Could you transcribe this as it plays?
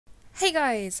Hey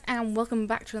guys, and welcome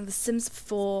back to another Sims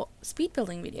 4 speed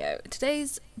building video.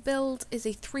 Today's build is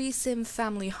a 3-sim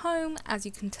family home, as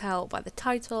you can tell by the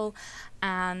title,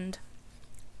 and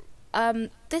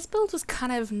this build was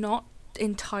kind of not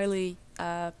entirely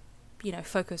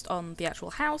focused on the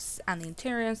actual house and the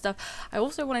interior and stuff. I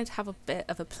also wanted to have a bit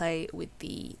of a play with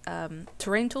the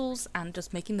terrain tools and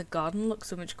just making the garden look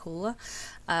so much cooler.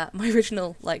 My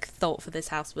original thought for this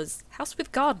house was house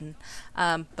with garden,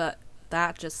 but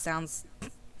that just sounds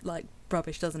like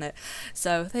rubbish, doesn't it?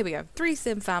 So there we go,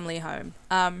 3-sim family home.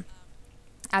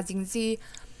 As you can see,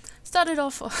 started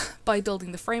off by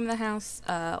building the frame of the house,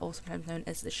 or sometimes known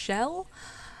as the shell.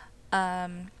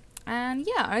 And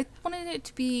yeah, I wanted it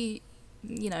to be,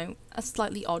 you know, a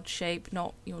slightly odd shape,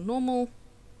 not your normal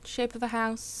shape of a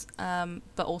house,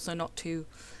 but also not too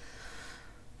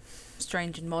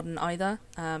strange and modern either.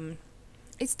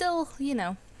 It's still, you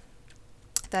know,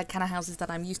 the kind of houses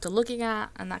that I'm used to looking at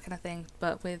and that kind of thing,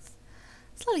 but with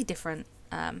slightly different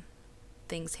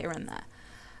things here and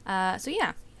there. So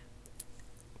yeah,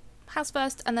 house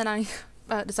first, and then I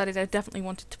decided I definitely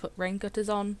wanted to put rain gutters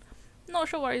on. Not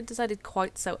sure why I decided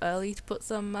quite so early to put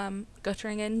some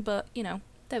guttering in, but you know,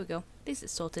 there we go, at least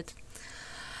it's sorted.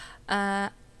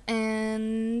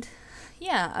 And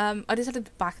yeah, I decided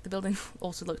the back of the building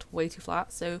also looked way too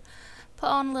flat, so put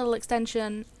on a little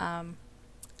extension, and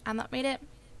that made it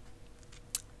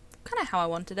kind of how I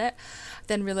wanted it.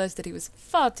 Then realised that it was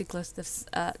far too close to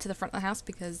the front of the house,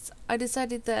 because I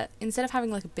decided that instead of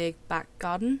having like a big back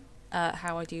garden,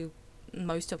 how I do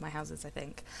most of my houses I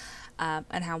think,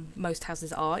 and how most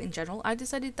houses are in general, I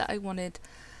decided that I wanted,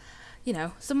 you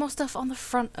know, some more stuff on the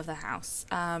front of the house.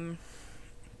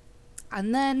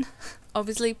 And then,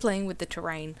 obviously, playing with the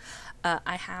terrain.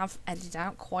 I have edited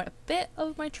out quite a bit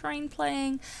of my terrain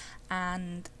playing,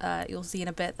 and you'll see in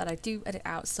a bit that I do edit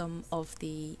out some of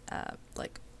the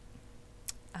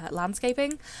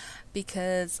landscaping,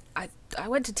 because I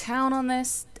went to town on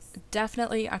this.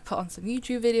 Definitely, I put on some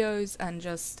YouTube videos and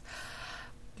just,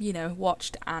 you know,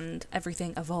 watched, and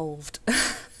everything evolved.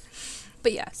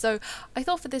 But yeah, so I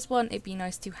thought for this one it'd be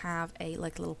nice to have a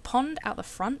little pond out the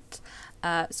front.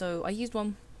 So I used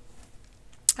one,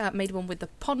 made one with the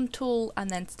pond tool,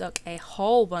 and then stuck a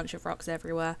whole bunch of rocks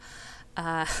everywhere.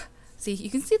 See,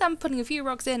 you can see that I'm putting a few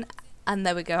rocks in, and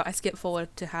there we go. I skipped forward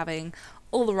to having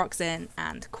all the rocks in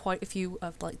and quite a few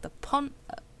of the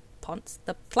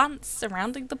the plants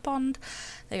surrounding the pond.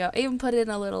 There you go. I even put in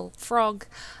a little frog,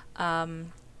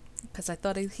 because I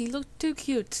thought he looked too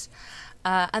cute.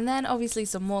 And then obviously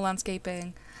some more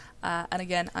landscaping, and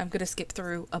again I'm gonna skip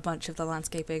through a bunch of the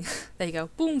landscaping. There you go,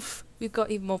 boom, we've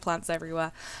got even more plants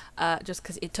everywhere, just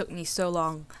because it took me so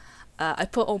long. I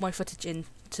put all my footage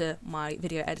into my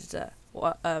video editor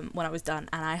when I was done,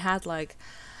 and I had like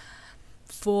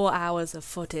 4 hours of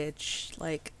footage,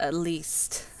 like at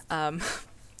least.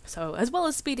 So as well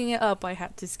as speeding it up, I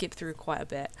had to skip through quite a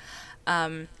bit.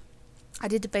 I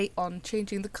did debate on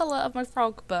changing the colour of my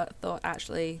frog, but thought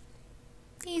actually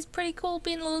he's pretty cool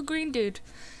being a little green dude.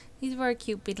 He's very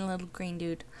cute being a little green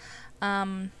dude.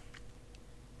 And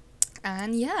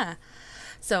yeah.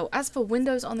 So as for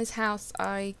windows on this house,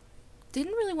 I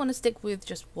didn't really want to stick with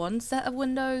just one set of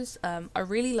windows. I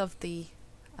really love the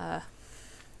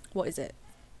what is it?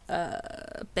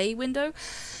 Bay window.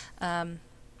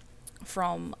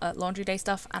 From Laundry Day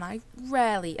stuff, and I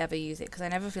rarely ever use it because I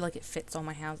never feel like it fits on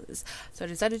my houses. So I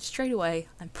decided straight away,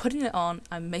 I'm putting it on,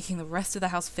 I'm making the rest of the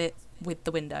house fit with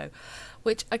the window,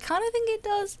 which I kind of think it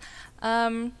does,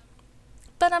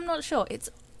 but I'm not sure.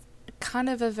 It's kind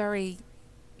of a very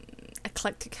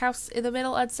eclectic house in the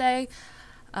middle, I'd say.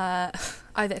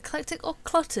 Either eclectic or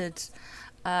cluttered,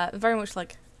 very much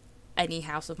like any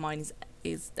house of mine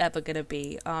is ever gonna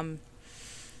be.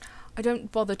 I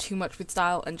don't bother too much with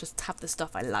style and just have the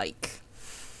stuff I like,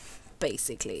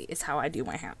 basically, is how I do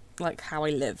my house, like how I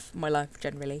live my life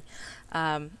generally.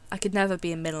 I could never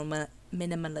be a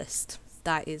minimalist,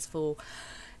 that is for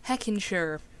heckin'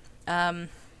 sure.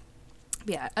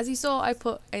 Yeah, as you saw, I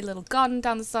put a little garden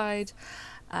down the side,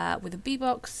 with a bee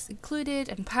box included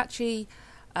and patchy.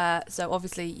 So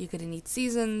obviously you're going to need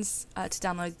seasons to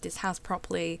download this house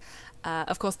properly.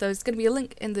 Of course, there's going to be a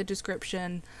link in the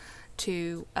description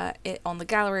to it on the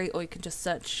gallery, or you can just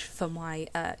search for my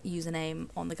username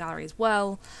on the gallery as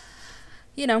well.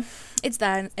 You know, it's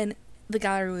there, and the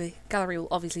gallery will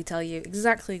obviously tell you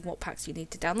exactly what packs you need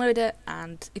to download it,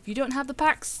 and if you don't have the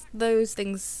packs, those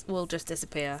things will just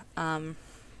disappear.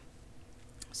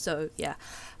 So yeah,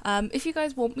 if you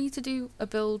guys want me to do a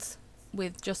build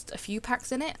with just a few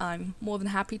packs in it, I'm more than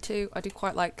happy to. I do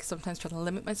quite like sometimes trying to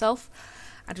limit myself.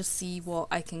 and just see what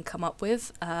I can come up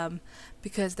with,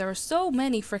 because there are so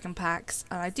many freaking packs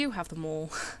and I do have them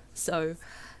all. So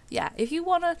yeah, if you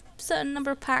want a certain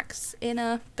number of packs in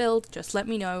a build, just let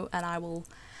me know and I will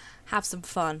have some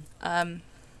fun.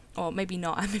 Or maybe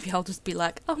not, maybe I'll just be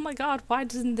like, oh my god, why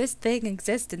doesn't this thing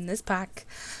exist in this pack?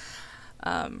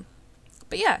 But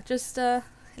yeah, just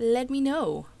let me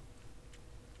know.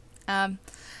 So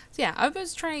yeah, I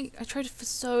tried for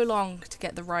so long to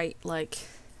get the right, like,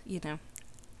 you know,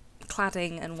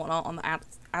 cladding and whatnot on the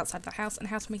outside of the house, and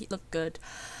how to make it look good.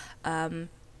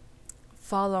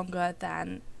 Far longer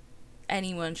than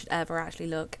anyone should ever actually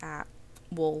look at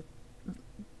wall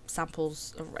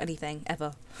samples or anything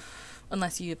ever,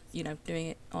 unless you know, doing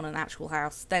it on an actual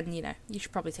house. Then, you know, you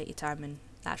should probably take your time and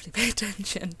actually pay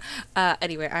attention.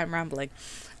 Anyway, I'm rambling.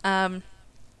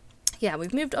 Yeah,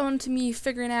 we've moved on to me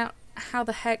figuring out how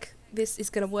the heck this is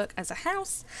going to work as a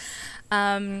house.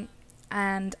 And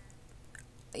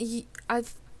because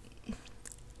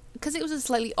it was a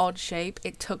slightly odd shape,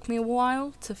 it took me a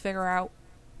while to figure out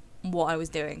what I was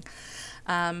doing.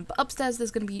 But upstairs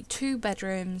there's going to be 2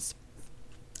 bedrooms,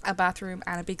 a bathroom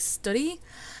and a big study,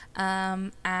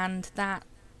 and that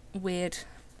weird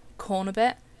corner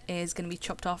bit is going to be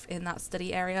chopped off in that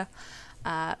study area,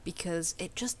 because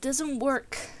it just doesn't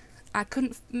work. I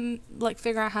couldn't like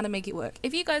figure out how to make it work.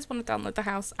 If you guys want to download the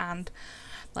house and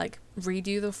like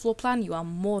redo the floor plan, you are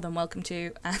more than welcome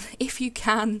to, and if you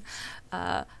can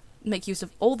make use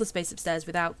of all the space upstairs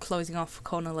without closing off a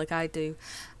corner like I do,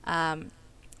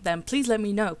 then please let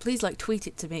me know. Please like tweet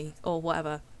it to me or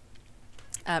whatever.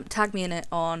 Tag me in it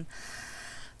on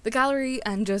the gallery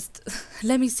and just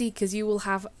let me see, because you will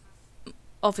have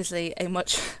obviously a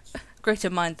much greater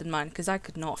mind than mine, because I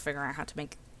could not figure out how to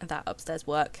make that upstairs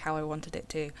work how I wanted it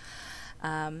to.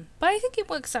 But I think it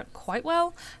works out quite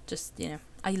well. Just, you know,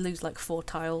 I lose like 4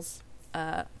 tiles,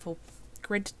 4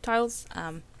 grid tiles,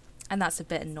 and that's a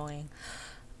bit annoying.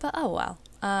 But oh well.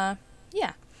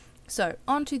 Yeah. So,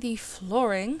 onto the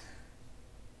flooring.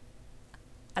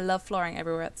 I love flooring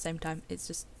everywhere at the same time. It's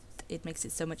just, it makes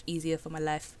it so much easier for my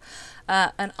life.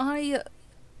 And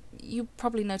you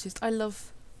probably noticed, I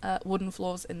love wooden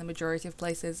floors in the majority of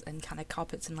places, and kind of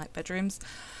carpets in like bedrooms.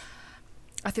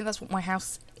 I think that's what my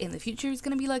house in the future is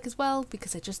going to be like as well,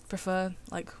 because I just prefer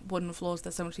like wooden floors.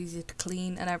 They're so much easier to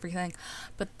clean and everything.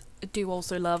 But I do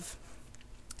also love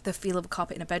the feel of a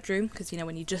carpet in a bedroom, because, you know,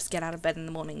 when you just get out of bed in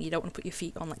the morning, you don't want to put your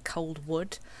feet on like cold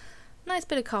wood. Nice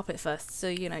bit of carpet first, so,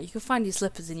 you know, you can find your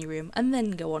slippers in your room and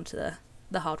then go on to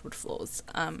the hardwood floors.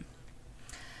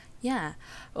 Yeah.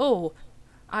 Oh,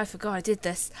 I forgot I did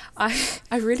this. I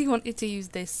really wanted to use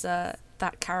this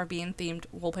that Caribbean themed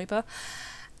wallpaper,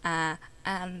 and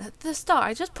at the start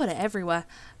I just put it everywhere.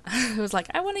 I was like,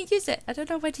 I want to use it, I don't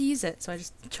know where to use it, so I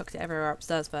just chucked it everywhere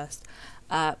upstairs first.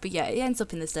 But yeah, it ends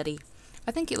up in the study.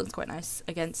 I think it looks quite nice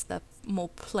against the more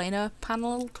plainer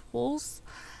panelled walls.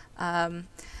 And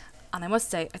I must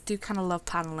say, I do kind of love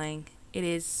panelling. It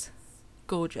is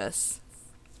gorgeous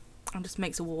and just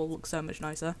makes a wall look so much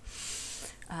nicer.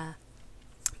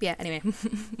 Yeah, anyway,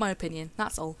 my opinion,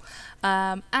 that's all.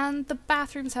 And the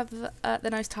bathrooms have the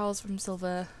nice tiles from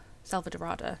Selva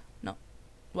Dorada. Not,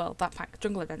 well, that pack,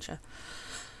 Jungle Adventure,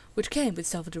 which came with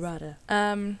Selva Dorada.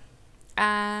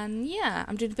 And yeah,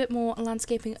 I'm doing a bit more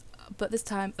landscaping, but this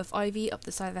time of ivy up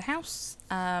the side of the house,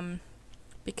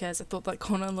 because I thought that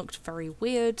corner looked very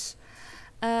weird.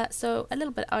 So a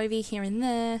little bit of ivy here and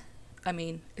there. I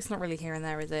mean, it's not really here and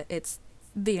there, is it? It's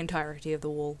the entirety of the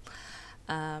wall.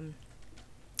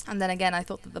 And then again, I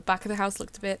thought that the back of the house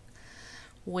looked a bit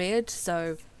weird,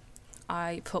 so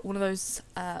I put one of those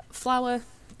flower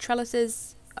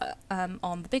trellises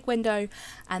on the big window,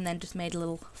 and then just made a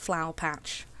little flower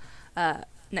patch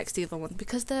next to the other one,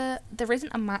 because there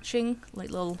isn't a matching like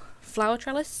little flower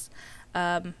trellis.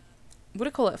 Would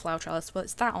I call it a flower trellis? Well,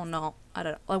 it's that or not. I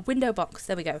don't know. A window box.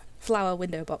 There we go. Flower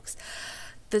window box.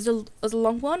 There's a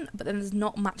long one, but then there's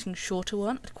not a matching shorter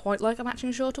one. I'd quite like a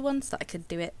matching shorter one, so that I could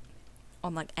do it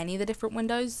on like any of the different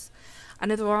windows. I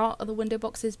know there are other window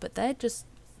boxes, but they're just,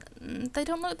 they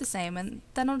don't look the same, and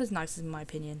they're not as nice in my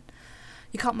opinion.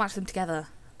 You can't match them together.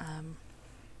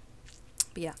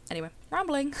 But yeah, anyway,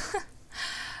 rambling.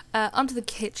 Onto the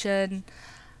kitchen.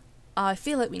 I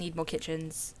feel like we need more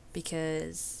kitchens,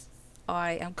 because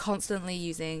I am constantly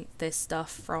using this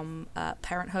stuff from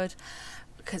Parenthood,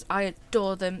 because I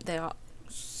adore them. They are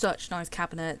such nice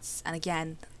cabinets, and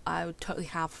again, I would totally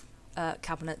have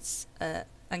cabinets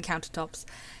and countertops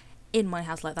in my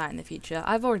house like that in the future.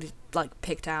 I've already like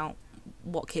picked out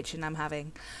what kitchen I'm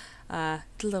having.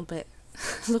 It's a little bit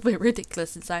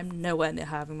ridiculous, since I'm nowhere near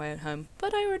having my own home,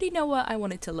 but I already know what I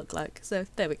want it to look like, so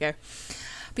there we go.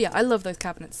 But yeah, I love those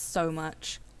cabinets so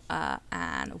much.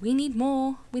 And we need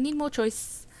more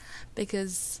choice,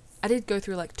 because I did go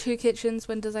through like 2 kitchens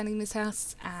when designing this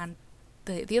house, and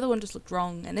the other one just looked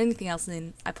wrong, and anything else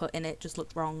I put in it just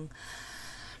looked wrong.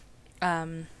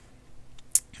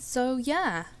 So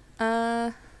yeah,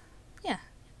 and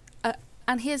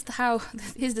here's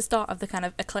the start of the kind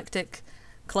of eclectic,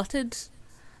 cluttered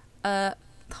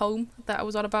home that I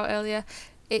was on about earlier.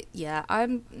 It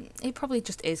probably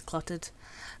just is cluttered,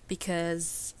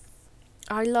 because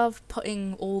I love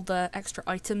putting all the extra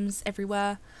items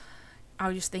everywhere.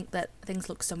 I just think that things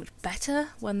look so much better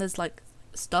when there's like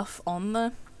stuff on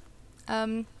the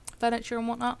furniture and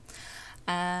whatnot.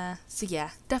 So yeah,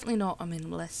 definitely not a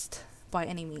minimalist by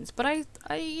any means, but I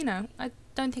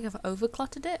don't think I've over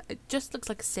cluttered it. It just looks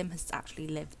like a sim has actually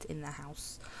lived in the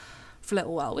house for a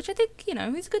little while, which I think,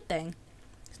 is a good thing.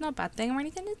 It's not a bad thing or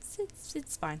anything.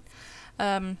 It's fine.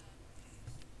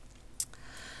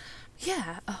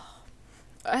 Yeah. Oh,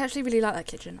 I actually really like that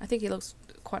kitchen. I think it looks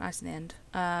quite nice in the end.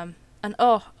 And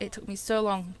it took me so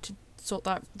long to sort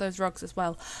those rugs as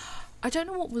well. I don't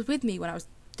know what was with me when I was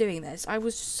doing this. I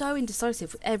was so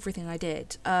indecisive with everything I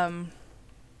did.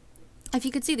 If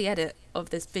you could see the edit of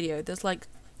this video, there's like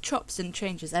chops and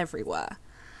changes everywhere.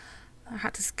 I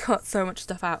had to cut so much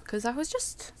stuff out because I was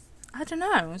just, I don't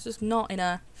know, I was just not in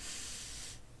a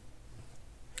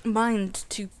mind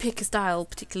to pick a style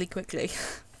particularly quickly.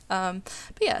 But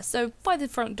yeah, so by the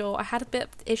front door I had a bit of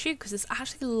an issue because there's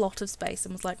actually a lot of space,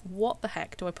 and was like, what the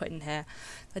heck do I put in here?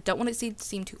 I don't want it to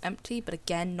seem too empty, but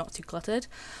again, not too cluttered.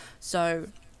 So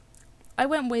I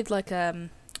went with like a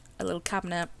little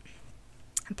cabinet,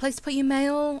 a place to put your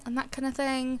mail and that kind of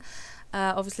thing.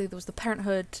 Obviously there was the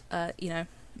Parenthood,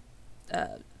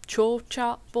 chore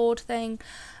chart board thing.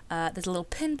 There's a little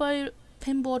pin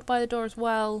board by the door as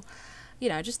well.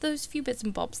 Just those few bits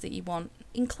and bobs that you want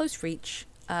in close reach.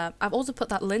 I've also put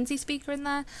that Lindsay speaker in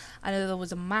there. I know there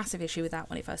was a massive issue with that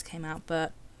when it first came out,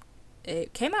 but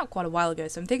it came out quite a while ago,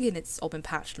 so I'm thinking it's all been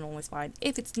patched and all is fine.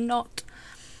 If it's not,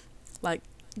 like,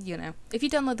 if you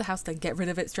download the house, then get rid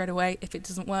of it straight away if it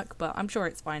doesn't work, but I'm sure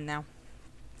it's fine now.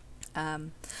 But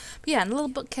yeah, and a little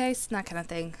bookcase and that kind of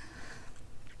thing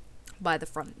by the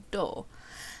front door.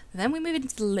 Then we move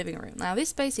into the living room. Now this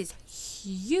space is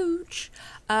huge.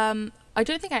 I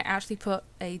don't think I actually put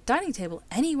a dining table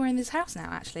anywhere in this house now,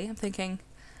 actually. I'm thinking,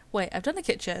 wait, I've done the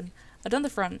kitchen, I've done the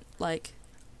front, like,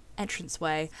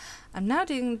 entranceway. I'm now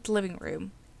doing the living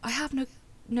room. I have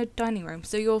no dining room,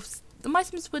 so my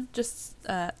Sims would just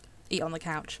eat on the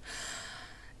couch.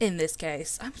 In this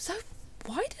case,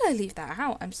 why did I leave that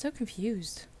out? I'm so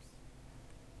confused.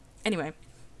 Anyway,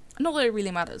 not that it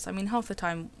really matters. I mean, half the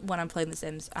time when I'm playing The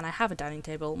Sims and I have a dining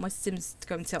table, my Sims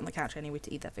go and sit on the couch anyway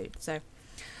to eat their food, so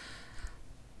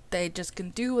they just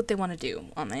can do what they want to do,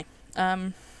 aren't they?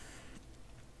 But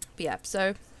yeah,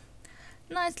 so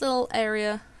nice little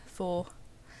area for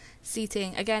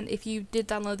seating. Again, if you did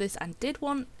download this and did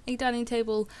want a dining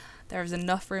table, there is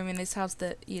enough room in this house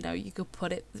that you could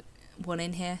put one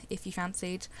in here if you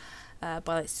fancied, by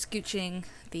like scooching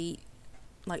the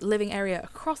living area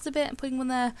across a bit and putting one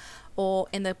there, or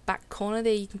in the back corner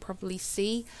there you can probably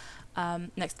see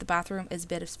next to the bathroom is a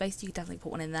bit of space. You could definitely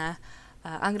put one in there.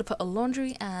 I'm gonna put a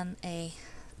laundry and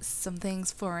some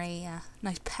things for a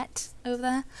nice pet over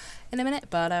there in a minute,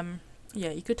 but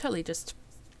yeah, you could totally just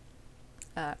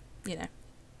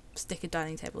stick a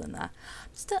dining table in there.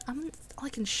 I'm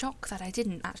like in shock that I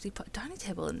didn't actually put a dining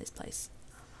table in this place.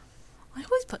 I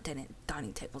always put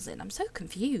dining tables in. I'm so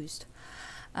confused.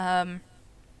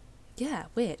 Yeah,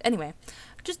 weird. Anyway,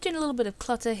 just doing a little bit of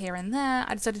clutter here and there.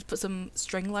 I decided to put some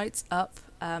string lights up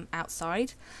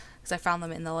outside, because I found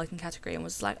them in the lighting category and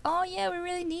was like, oh yeah, we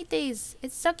really need these.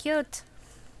 It's so cute.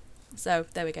 So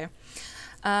there we go.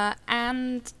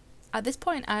 And at this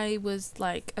point I was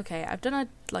like, okay, I've done a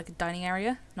dining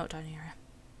area. Not dining area.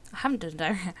 I haven't done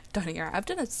a dining area. I've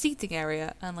done a seating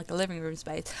area and like a living room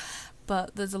space,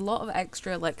 but there's a lot of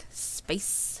extra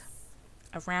space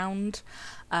around.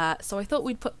 So I thought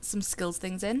we'd put some skills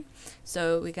things in.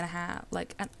 So we're gonna have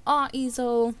like an art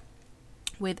easel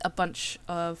with a bunch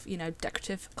of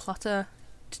decorative clutter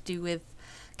to do with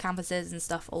canvases and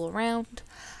stuff all around,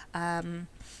 and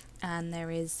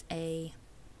there is a,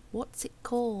 what's it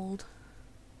called,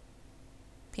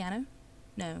 piano?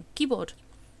 No, keyboard.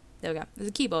 There we go. There's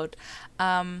a keyboard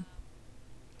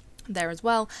there as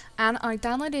well, and I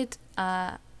downloaded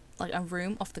a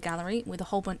room off the gallery with a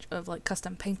whole bunch of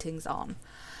custom paintings on.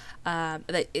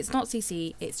 It's not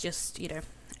CC, it's just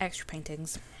extra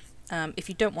paintings. If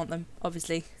you don't want them,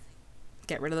 obviously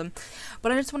get rid of them.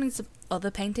 But I just wanted some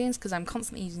other paintings because I'm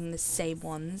constantly using the same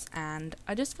ones, and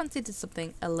I just fancied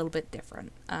something a little bit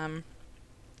different.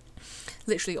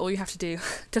 Literally all you have to do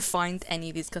to find any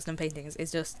of these custom paintings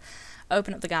is just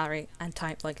open up the gallery and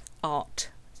type like art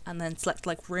and then select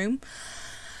like room,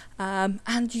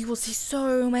 and you will see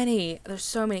so many. There's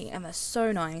so many and they're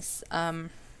so nice.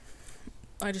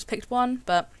 I just picked one,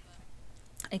 but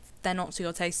if they're not to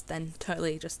your taste, then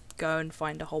totally just go and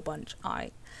find a whole bunch.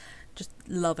 I just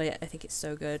love it. I think it's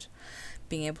so good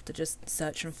being able to just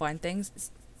search and find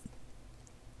things.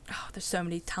 There's so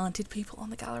many talented people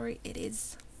on the gallery.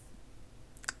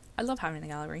 I love having a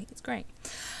gallery. It's great.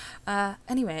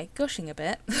 Anyway, gushing a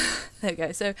bit. There we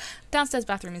go. So downstairs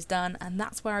bathroom is done, and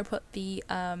that's where I put the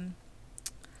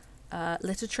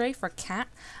litter tray for a cat.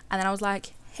 And then I was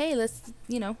like, hey, let's,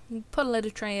 put a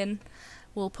litter tray in.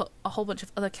 We'll put a whole bunch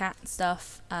of other cat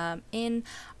stuff in.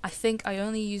 I think I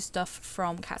only use stuff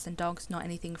from Cats and Dogs, not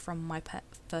anything from my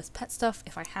first pet stuff.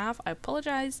 If I have, I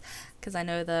apologise, because I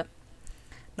know that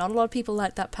not a lot of people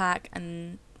like that pack,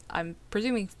 and I'm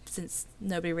presuming since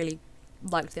nobody really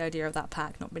liked the idea of that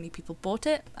pack, not many people bought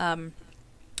it. But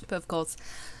of course,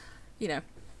 there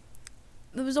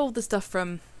was all the stuff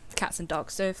from Cats and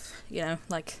Dogs, so if,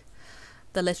 like,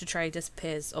 the litter tray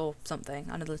disappears or something,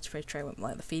 I know the litter tray won't,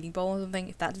 like the feeding bowl or something,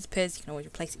 if that disappears you can always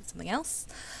replace it with something else.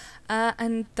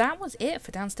 And that was it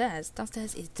for downstairs.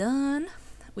 Downstairs is done.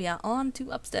 We are on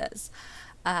to upstairs.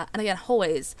 And again,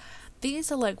 hallways.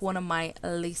 These are like one of my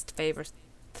least favorite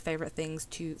things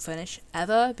to furnish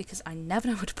ever, because I never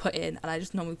know what to put in, and I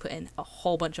just normally put in a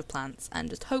whole bunch of plants and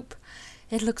just hope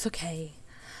it looks okay.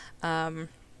 And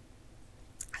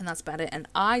that's about it. And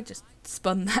I just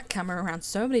spun that camera around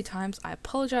so many times. I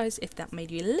apologise if that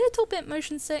made you a little bit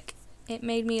motion sick. It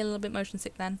made me a little bit motion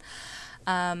sick then.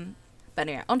 But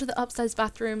anyway, onto the upstairs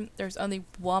bathroom. There's only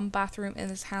one bathroom in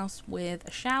this house with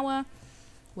a shower,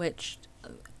 which,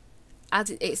 as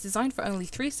it's designed for only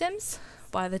 3 Sims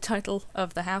by the title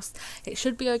of the house, it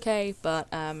should be okay, but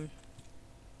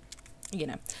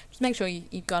just make sure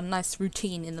you've got a nice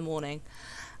routine in the morning.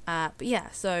 But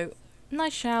yeah, so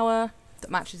nice shower that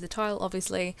matches the tile,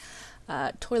 obviously.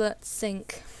 Toilet,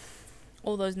 sink,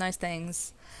 all those nice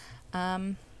things.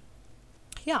 Yeah,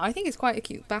 I think it's quite a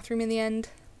cute bathroom in the end.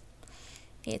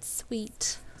 It's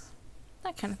sweet,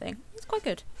 that kind of thing. It's quite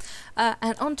good.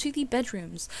 And on to the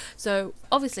bedrooms. So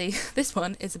obviously this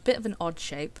one is a bit of an odd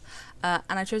shape, and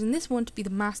I've chosen this one to be the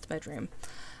master bedroom.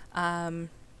 So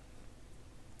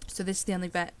this is the only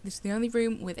bed. This is the only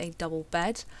room with a double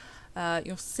bed.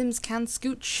 Your Sims can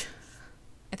scooch,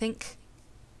 I think.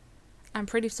 I'm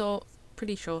pretty sure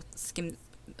Sims.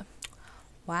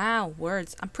 Wow,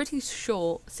 words. I'm pretty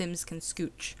sure Sims can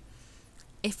scooch.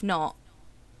 If not,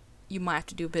 you might have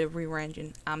to do a bit of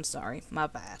rearranging. I'm sorry, my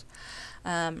bad.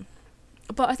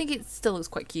 But I think it still looks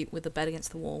quite cute with the bed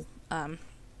against the wall. And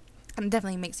it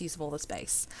definitely makes use of all the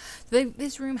space. So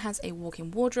this room has a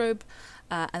walk-in wardrobe,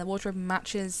 and the wardrobe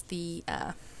matches the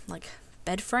like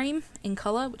bed frame in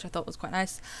colour, which I thought was quite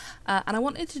nice. And I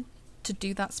wanted to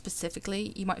do that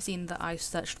specifically. You might have seen that I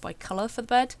searched by colour for the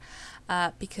bed,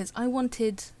 because I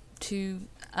wanted to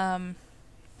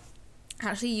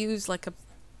actually use like a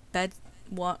bed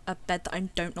that I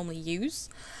don't normally use.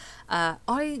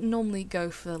 I normally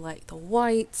go for like the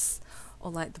whites,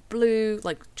 or like the blue,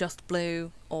 like just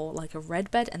blue, or like a red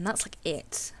bed, and that's like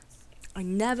it. I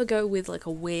never go with like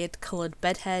a weird coloured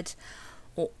bed head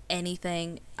or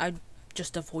anything. I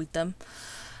just avoid them,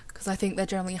 because I think they're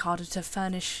generally harder to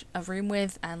furnish a room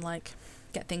with and like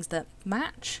get things that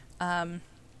match.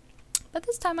 But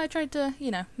this time I tried to,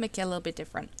 make it a little bit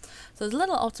different. So there's a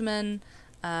little ottoman,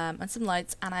 and some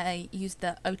lights, and I used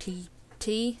the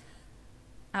OTT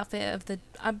outfit of the,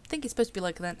 I think it's supposed to be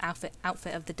like an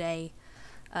outfit of the day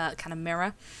kind of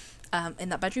mirror in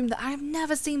that bedroom that I have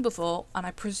never seen before, and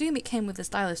I presume it came with the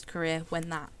stylist career when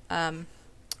that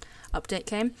update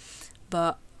came,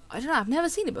 but I don't know, I've never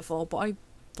seen it before, but I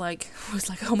was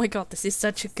like, oh my god, this is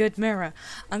such a good mirror,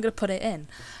 I'm gonna put it in.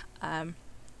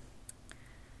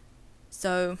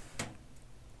 So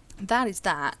that is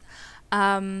that.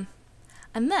 And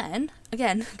then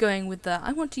again, going with the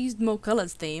I want to use more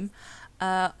colours theme,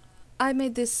 I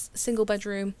made this single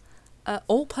bedroom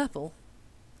all purple.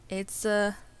 It's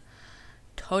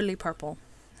totally purple.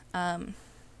 Yeah,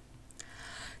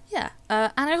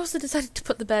 and I also decided to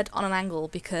put the bed on an angle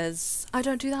because I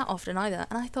don't do that often either,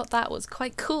 and I thought that was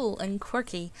quite cool and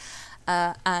quirky.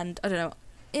 And I don't know,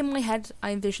 in my head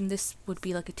I envisioned this would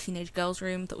be like a teenage girl's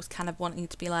room that was kind of wanting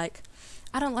to be like,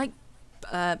 I don't like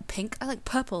pink, I like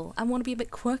purple, I want to be a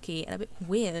bit quirky and a bit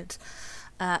weird.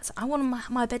 So I want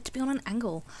my bed to be on an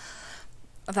angle.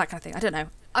 that kind of thing. I don't know.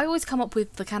 I always come up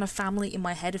with the kind of family in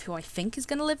my head of who I think is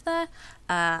going to live there,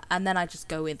 and then I just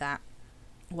go with that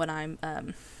when I'm,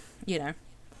 you know,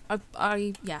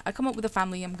 I come up with a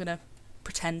family I'm going to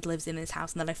pretend lives in this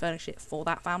house, and then I furnish it for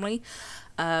that family.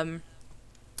 So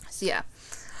yeah.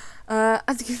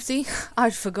 As you can see,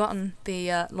 I'd forgotten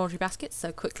the laundry baskets,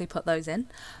 so quickly put those in.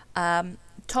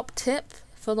 Top tip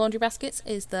for laundry baskets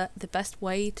is that the best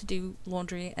way to do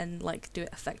laundry and like do it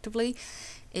effectively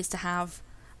is to have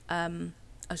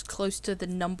as close to the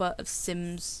number of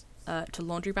sims to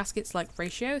laundry baskets like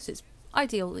ratio. So it's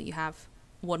ideal that you have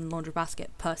one laundry basket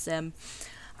per sim,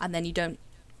 and then you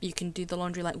can do the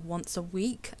laundry like once a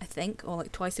week, I think, or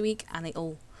like twice a week, and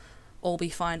it'll all be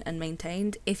fine and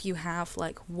maintained. If you have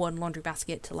like one laundry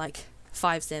basket to like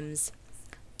 5 sims,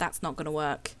 that's not gonna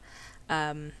work.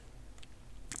 And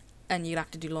you'd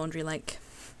have to do laundry like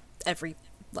every,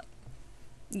 like,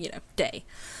 you know, day,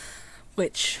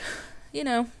 which, you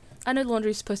know, I know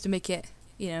laundry is supposed to make it,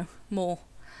 you know, more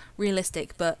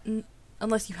realistic, but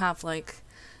unless you have like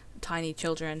tiny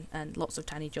children and lots of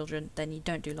tiny children, then you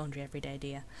don't do laundry every day, do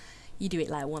you? You do it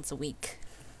like once a week,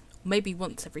 maybe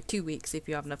once every 2 weeks if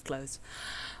you have enough clothes.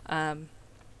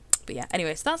 But yeah,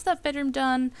 anyway, so that's that bedroom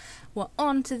done. We're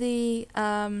on to the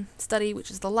study, which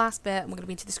is the last bit, and we're going to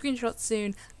be into the screenshots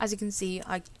soon. As you can see,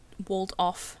 I walled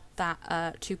off that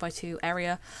 2x2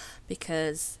 area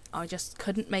because I just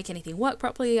couldn't make anything work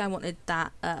properly. I wanted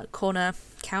that corner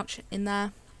couch in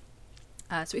there,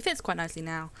 so it fits quite nicely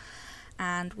now.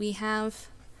 And we have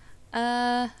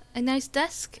a nice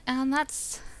desk, and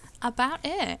that's about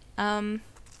it.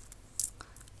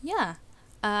 Yeah,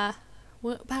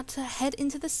 we're about to head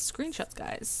into the screenshots,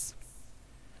 guys.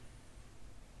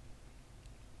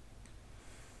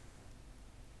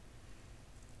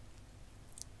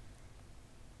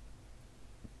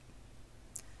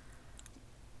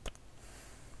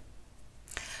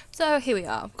 So here we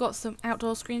are. I've got some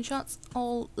outdoor screenshots,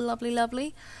 all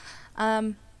lovely.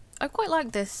 I quite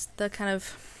like this. The kind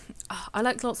of I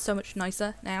like lots so much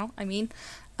nicer now. I mean,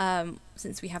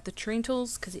 since we have the terrain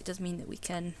tools, because it does mean that we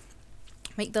can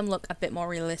make them look a bit more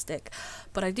realistic.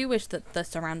 But I do wish that the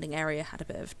surrounding area had a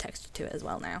bit of texture to it as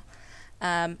well now.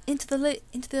 Into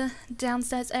the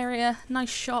downstairs area. Nice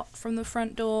shot from the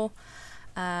front door.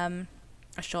 A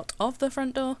shot of the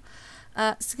front door.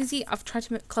 So you can see I've tried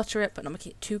to clutter it, but not make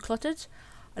it too cluttered.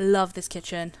 I love this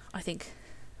kitchen. I think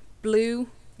blue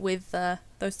with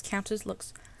those counters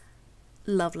looks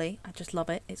lovely. I just love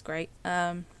it. It's great.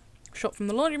 Shot from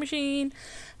the laundry machine.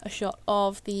 A shot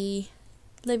of the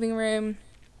living room.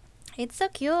 It's so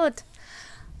cute.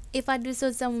 If I do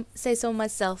say so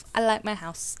myself, I like my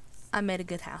house. I made a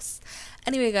good house.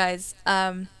 Anyway, guys,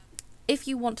 if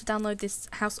you want to download this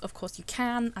house, of course you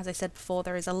can. As I said before,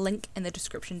 there is a link in the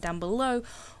description down below,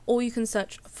 or you can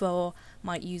search for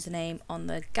my username on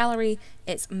the gallery.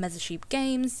 It's Mezasheep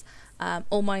Games.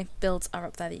 All my builds are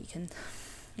up there that you can,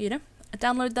 you know,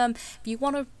 download them. If you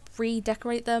want to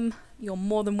redecorate them, you're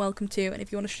more than welcome to, and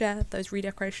if you want to share those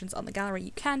redecorations on the gallery,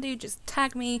 you can do. Just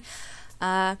tag me.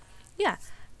 Yeah.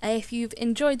 If you've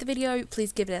enjoyed the video,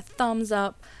 please give it a thumbs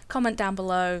up, comment down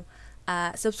below,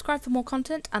 subscribe for more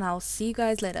content, and I'll see you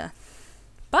guys later.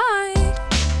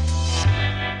 Bye!